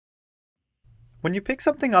When you pick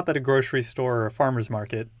something up at a grocery store or a farmer's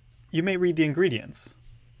market, you may read the ingredients.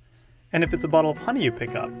 And if it's a bottle of honey you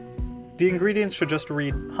pick up, the ingredients should just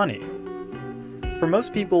read honey. For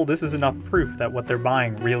most people, this is enough proof that what they're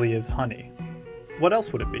buying really is honey. What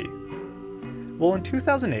else would it be? Well, in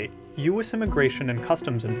 2008, U.S. Immigration and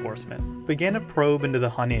Customs Enforcement began a probe into the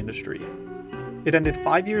honey industry. It ended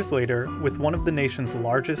 5 years later with one of the nation's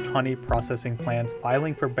largest honey processing plants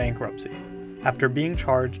filing for bankruptcy after being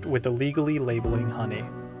charged with illegally labeling honey.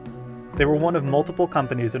 They were one of multiple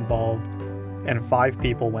companies involved, and 5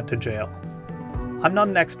 people went to jail. I'm not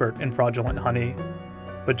an expert in fraudulent honey,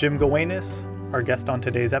 but Jim Gowanis, our guest on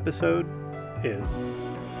today's episode, is.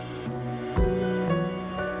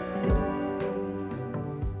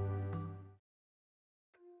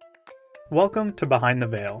 Welcome to Behind the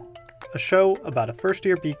Veil, a show about a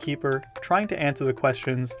first-year beekeeper trying to answer the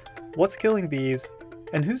questions, what's killing bees,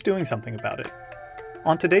 and who's doing something about it.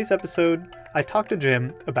 On today's episode, I talked to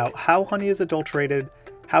Jim about how honey is adulterated,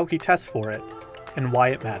 how he tests for it, and why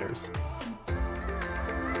it matters.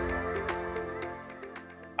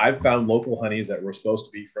 I've found local honeys that were supposed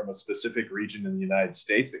to be from a specific region in the United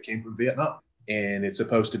States that came from Vietnam. And it's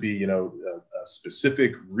supposed to be, a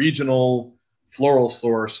specific regional floral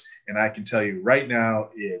source. And I can tell you right now,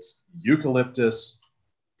 it's eucalyptus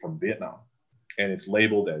from Vietnam. And it's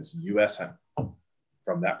labeled as U.S. hemp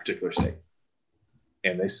from that particular state.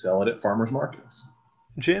 And they sell it at farmers markets.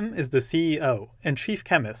 Jim is the CEO and chief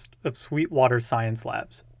chemist of Sweetwater Science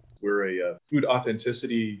Labs. We're a food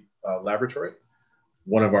authenticity laboratory.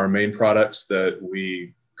 One of our main products that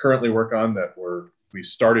we currently work on that we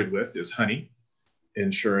started with is honey,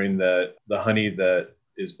 ensuring that the honey that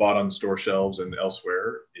is bought on store shelves and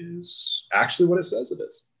elsewhere is actually what it says it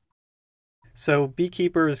is. So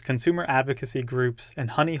beekeepers, consumer advocacy groups,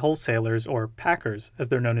 and honey wholesalers, or packers as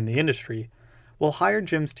they're known in the industry, will hire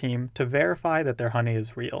Jim's team to verify that their honey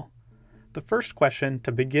is real. The first question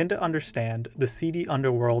to begin to understand the seedy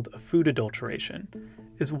underworld of food adulteration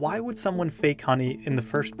is, why would someone fake honey in the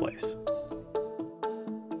first place?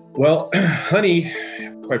 Well, honey,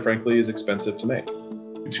 quite frankly, is expensive to make.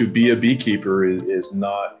 To be a beekeeper is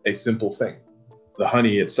not a simple thing. The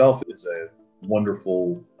honey itself is a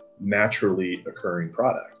wonderful, naturally occurring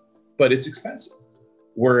product, but it's expensive.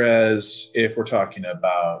 Whereas if we're talking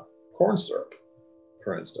about corn syrup,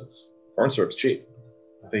 for instance, corn syrup's cheap.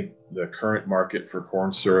 I think the current market for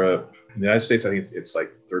corn syrup in the United States, I think it's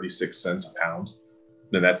like 36 cents a pound.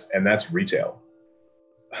 And that's retail.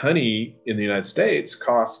 Honey in the United States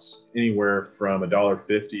costs anywhere from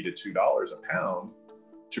 $1.50 to $2 a pound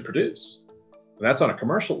to produce. And that's on a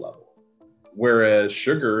commercial level. Whereas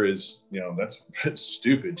sugar is, that's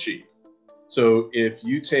stupid cheap. So if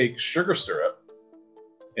you take sugar syrup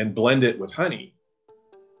and blend it with honey,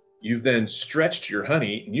 you've then stretched your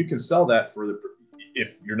honey, and you can sell that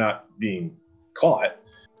if you're not being caught,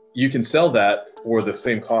 you can sell that for the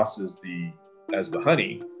same cost as the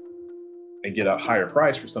honey and get a higher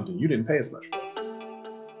price for something you didn't pay as much for.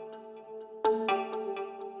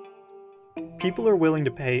 People are willing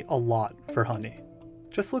to pay a lot for honey.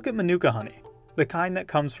 Just look at Manuka honey, the kind that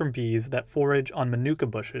comes from bees that forage on Manuka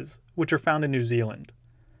bushes, which are found in New Zealand.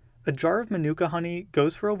 A jar of Manuka honey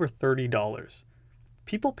goes for over $30.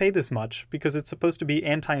 People pay this much because it's supposed to be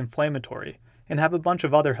anti-inflammatory and have a bunch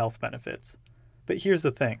of other health benefits. But here's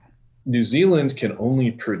the thing. New Zealand can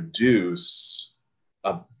only produce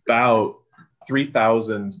about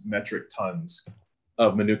 3,000 metric tons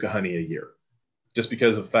of Manuka honey a year, just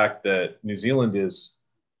because of the fact that New Zealand is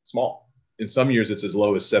small. In some years, it's as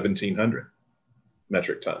low as 1,700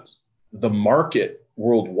 metric tons. The market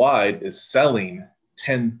worldwide is selling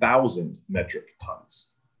 10,000 metric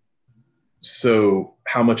tons. So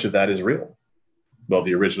how much of that is real? Well,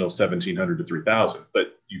 the original 1,700 to 3,000,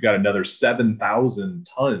 but you've got another 7,000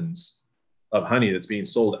 tons of honey that's being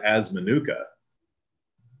sold as Manuka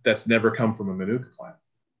that's never come from a Manuka plant.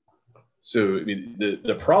 So,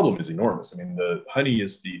 the problem is enormous. The honey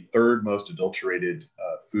is the third most adulterated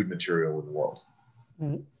food material in the world.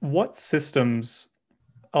 What systems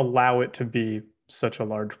allow it to be such a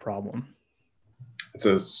large problem? It's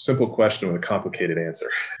a simple question with a complicated answer.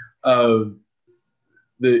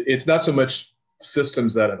 It's not so much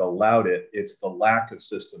systems that have allowed it, it's the lack of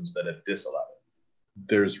systems that have disallowed it.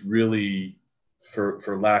 There's really,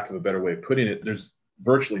 for lack of a better way of putting it, there's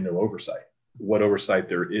virtually no oversight. What oversight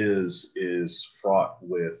there is fraught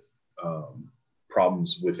with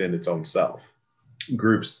problems within its own self.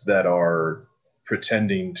 Groups that are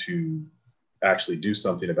pretending to actually do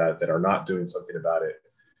something about it that are not doing something about it.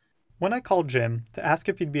 When I called Jim to ask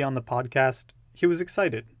if he'd be on the podcast, he was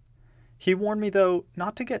excited. He warned me, though,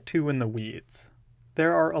 not to get too in the weeds.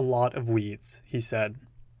 There are a lot of weeds, he said.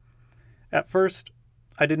 At first,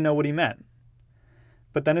 I didn't know what he meant.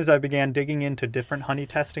 But then as I began digging into different honey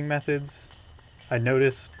testing methods, I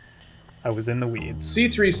noticed I was in the weeds.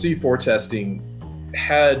 C3, C4 testing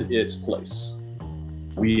had its place.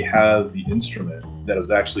 We have the instrument that was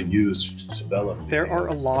actually used to develop. There are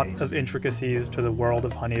a lot of intricacies to the world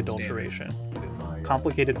of honey adulteration.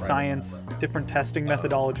 Complicated science, different testing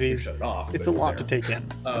methodologies. It's a lot to take in.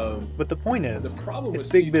 But the point is, it's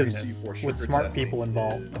big business with smart people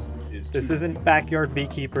involved. This isn't backyard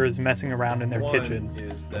beekeepers messing around in their kitchens.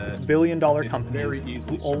 It's billion-dollar companies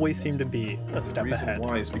who always seem to be a step ahead.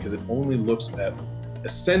 Why is because it only looks at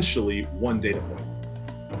essentially one data point.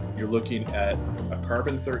 You're looking at a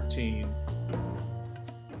carbon-13.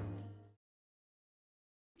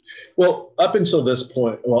 Well, up until this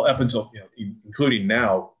point, including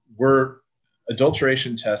now,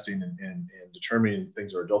 adulteration testing and determining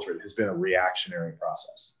things are adulterated has been a reactionary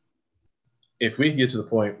process. If we can get to the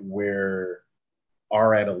point where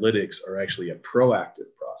our analytics are actually a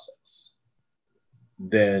proactive process,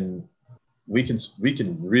 then we can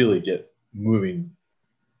really get moving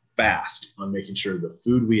fast on making sure the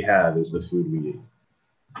food we have is the food we eat,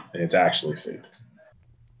 and it's actually food.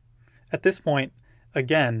 At this point,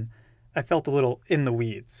 again, I felt a little in the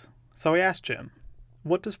weeds. So I asked Jim,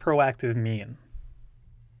 what does proactive mean?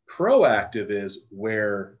 Proactive is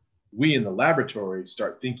where we in the laboratory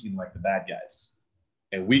start thinking like the bad guys,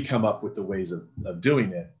 and we come up with the ways of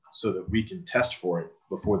doing it so that we can test for it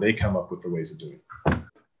before they come up with the ways of doing it.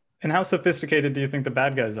 And how sophisticated do you think the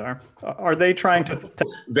bad guys are? Are they trying to...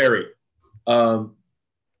 Very.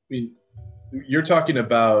 You're talking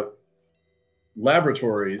about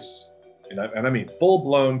laboratories, and I mean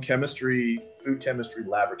full-blown food chemistry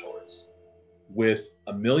laboratories with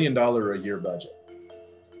 $1 million a year budget.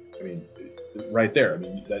 I mean, right there. I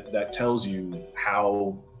mean, that tells you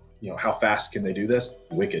how fast can they do this?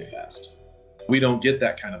 Wicked fast. We don't get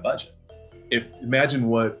that kind of budget. Imagine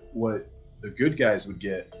what the good guys would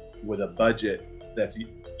get with a budget that's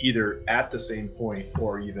either at the same point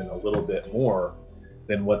or even a little bit more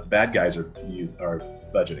than what the bad guys are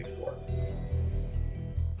budgeting for.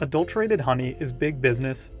 Adulterated honey is big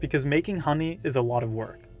business because making honey is a lot of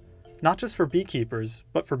work. Not just for beekeepers,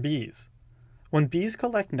 but for bees. When bees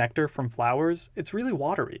collect nectar from flowers, it's really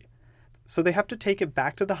watery. So they have to take it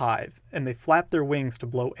back to the hive, and they flap their wings to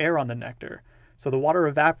blow air on the nectar, so the water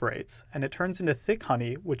evaporates, and it turns into thick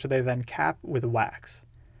honey, which they then cap with wax.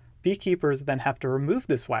 Beekeepers then have to remove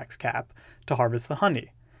this wax cap to harvest the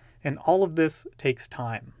honey, and all of this takes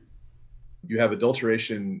time. You have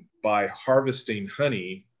adulteration by harvesting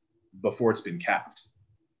honey before it's been capped,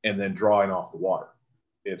 and then drawing off the water.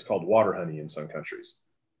 It's called water honey in some countries.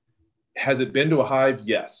 Has it been to a hive?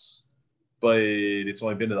 Yes, but it's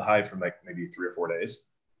only been to the hive for like maybe 3 or 4 days.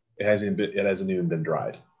 It hasn't even been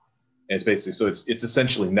dried. And it's basically, so it's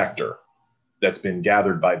essentially nectar that's been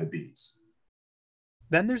gathered by the bees.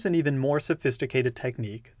 Then there's an even more sophisticated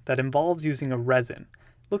technique that involves using a resin.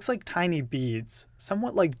 Looks like tiny beads,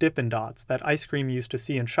 somewhat like Dippin' Dots that ice cream used to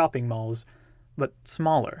see in shopping malls, but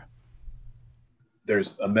smaller.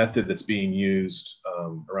 There's a method that's being used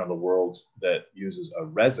around the world that uses a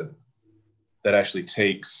resin that actually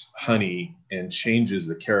takes honey and changes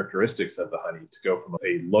the characteristics of the honey to go from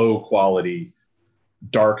a low quality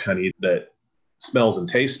dark honey that smells and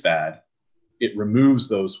tastes bad. It removes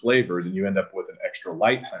those flavors and you end up with an extra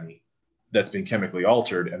light honey that's been chemically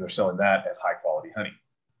altered, and they're selling that as high quality honey.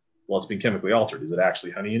 Well, it's been chemically altered. Is it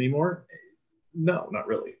actually honey anymore? No, not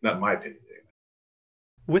really. Not in my opinion.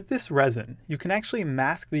 With this resin, you can actually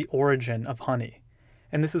mask the origin of honey.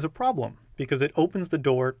 And this is a problem because it opens the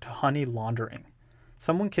door to honey laundering.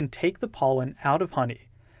 Someone can take the pollen out of honey,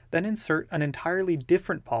 then insert an entirely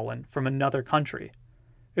different pollen from another country.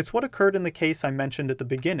 It's what occurred in the case I mentioned at the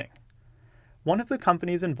beginning. One of the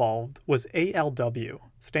companies involved was ALW,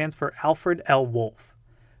 stands for Alfred L. Wolf.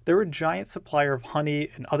 They're a giant supplier of honey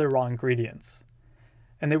and other raw ingredients.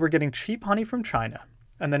 And they were getting cheap honey from China,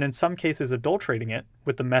 and then in some cases adulterating it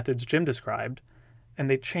with the methods Jim described, and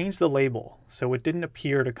they changed the label so it didn't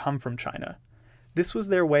appear to come from China. This was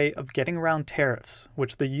their way of getting around tariffs,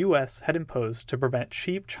 which the US had imposed to prevent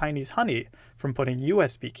cheap Chinese honey from putting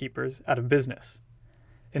US beekeepers out of business.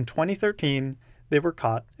 In 2013, they were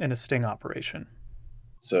caught in a sting operation.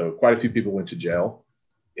 So quite a few people went to jail,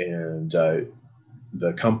 and the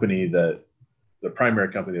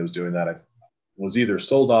primary company that was doing that was either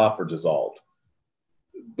sold off or dissolved.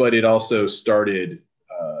 But it also started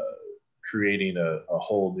creating a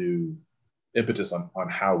whole new impetus on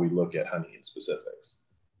how we look at honey in specifics.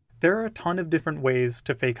 There are a ton of different ways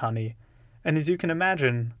to fake honey, and as you can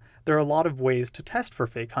imagine, there are a lot of ways to test for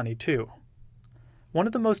fake honey too. One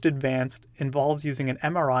of the most advanced involves using an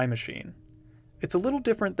MRI machine. It's a little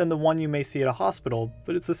different than the one you may see at a hospital,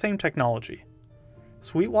 but it's the same technology.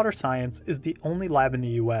 Sweetwater Science is the only lab in the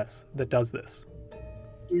US that does this.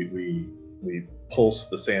 We pulse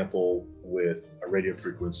the sample with a radio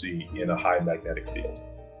frequency in a high magnetic field.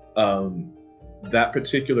 That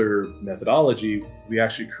particular methodology, we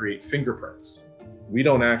actually create fingerprints. We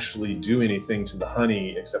don't actually do anything to the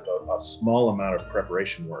honey except a small amount of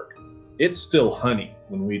preparation work. It's still honey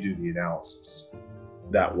when we do the analysis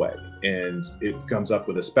that way. And it comes up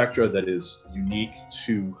with a spectra that is unique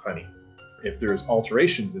to honey. If there's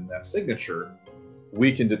alterations in that signature,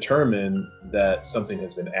 we can determine that something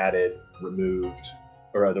has been added, removed,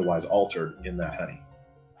 or otherwise altered in that honey.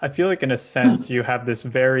 I feel like in a sense you have this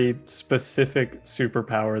very specific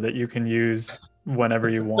superpower that you can use whenever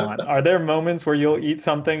you want. Are there moments where you'll eat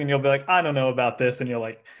something and you'll be like, I don't know about this, and you'll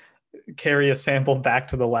like carry a sample back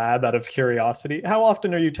to the lab out of curiosity? How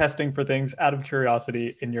often are you testing for things out of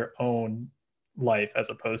curiosity in your own life as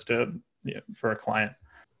opposed to, for a client?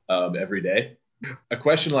 Every day. A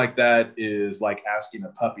question like that is like asking a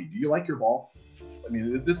puppy, do you like your ball? I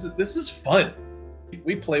mean, this is fun.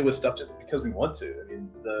 We play with stuff just because we want to. I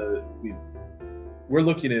mean, we're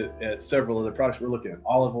looking at several other products. We're looking at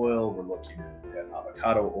olive oil. We're looking at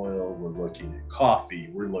avocado oil. We're looking at coffee.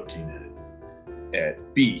 We're looking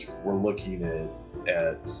at beef. We're looking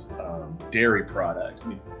at dairy product. I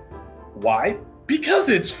mean, why? Because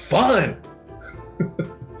it's fun.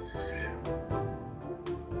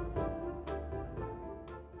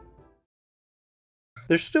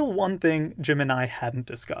 There's still one thing Jim and I hadn't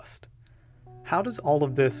discussed. How does all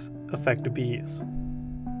of this affect bees?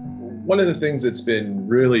 One of the things that's been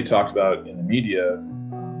really talked about in the media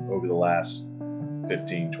over the last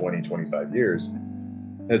 15, 20, 25 years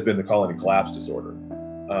has been the colony collapse disorder.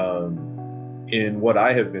 In what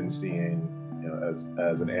I have been seeing,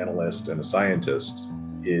 as an analyst and a scientist,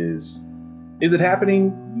 is it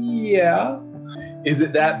happening? Yeah. Is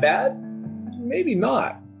it that bad? Maybe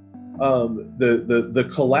not. The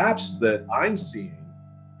collapse that I'm seeing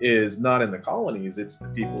is not in the colonies, it's the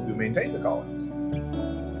people who maintain the colonies.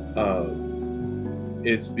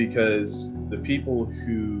 It's because the people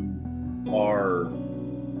who are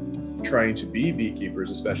trying to be beekeepers,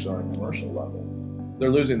 especially on a commercial level, they're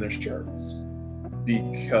losing their shirts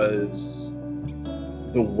because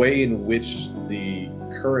the way in which the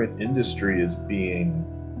current industry is being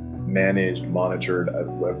managed, monitored,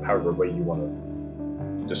 however way you want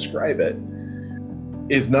to describe it,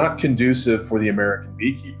 is not conducive for the American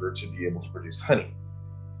beekeeper to be able to produce honey.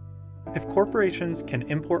 If corporations can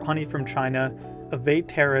import honey from China, evade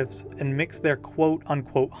tariffs, and mix their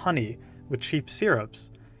quote-unquote honey with cheap syrups,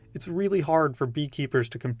 it's really hard for beekeepers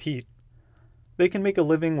to compete. They can make a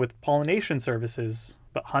living with pollination services,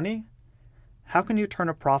 but honey? How can you turn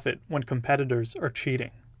a profit when competitors are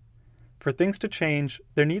cheating? For things to change,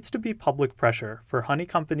 there needs to be public pressure for honey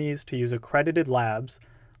companies to use accredited labs,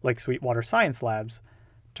 like Sweetwater Science Labs,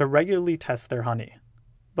 to regularly test their honey.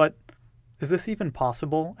 But is this even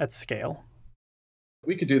possible at scale?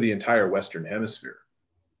 We could do the entire Western Hemisphere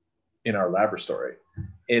in our laboratory,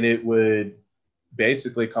 and it would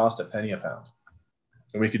basically cost a penny a pound.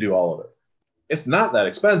 And we could do all of it. It's not that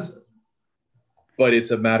expensive, but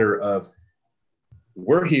it's a matter of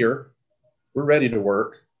we're here, we're ready to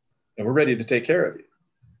work, and we're ready to take care of you.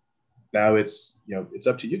 Now it's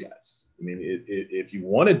up to you guys. I mean, if you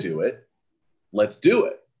want to do it, let's do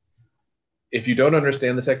it. If you don't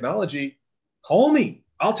understand the technology, call me.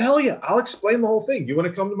 I'll tell you. I'll explain the whole thing. You want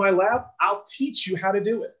to come to my lab? I'll teach you how to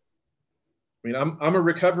do it. I mean, I'm a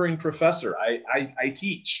recovering professor. I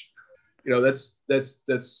teach.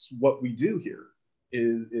 That's what we do here.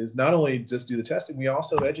 Is not only just do the testing, we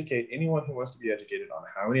also educate anyone who wants to be educated on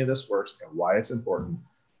how any of this works and why it's important.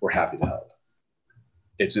 We're happy to help.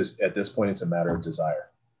 It's just at this point, it's a matter of desire.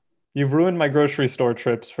 You've ruined my grocery store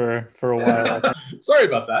trips for a while. Sorry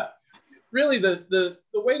about that. Really, the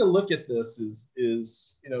way to look at this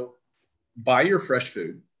is buy your fresh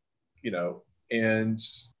food, and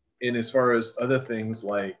as far as other things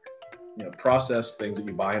like processed things that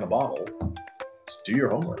you buy in a bottle, just do your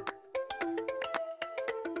homework.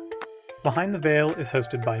 Behind the Veil is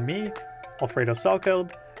hosted by me, Alfredo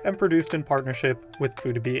Salkeld, and produced in partnership with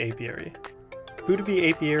Buddha Bee Apiary. Buddha Bee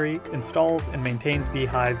Apiary installs and maintains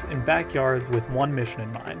beehives in backyards with one mission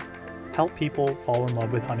in mind: help people fall in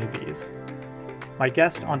love with honeybees. My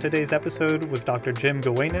guest on today's episode was Dr. Jim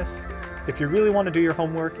Gowanis. If you really want to do your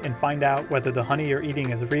homework and find out whether the honey you're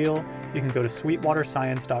eating is real, you can go to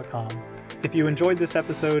sweetwaterscience.com. If you enjoyed this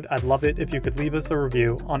episode, I'd love it if you could leave us a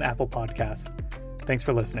review on Apple Podcasts. Thanks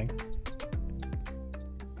for listening.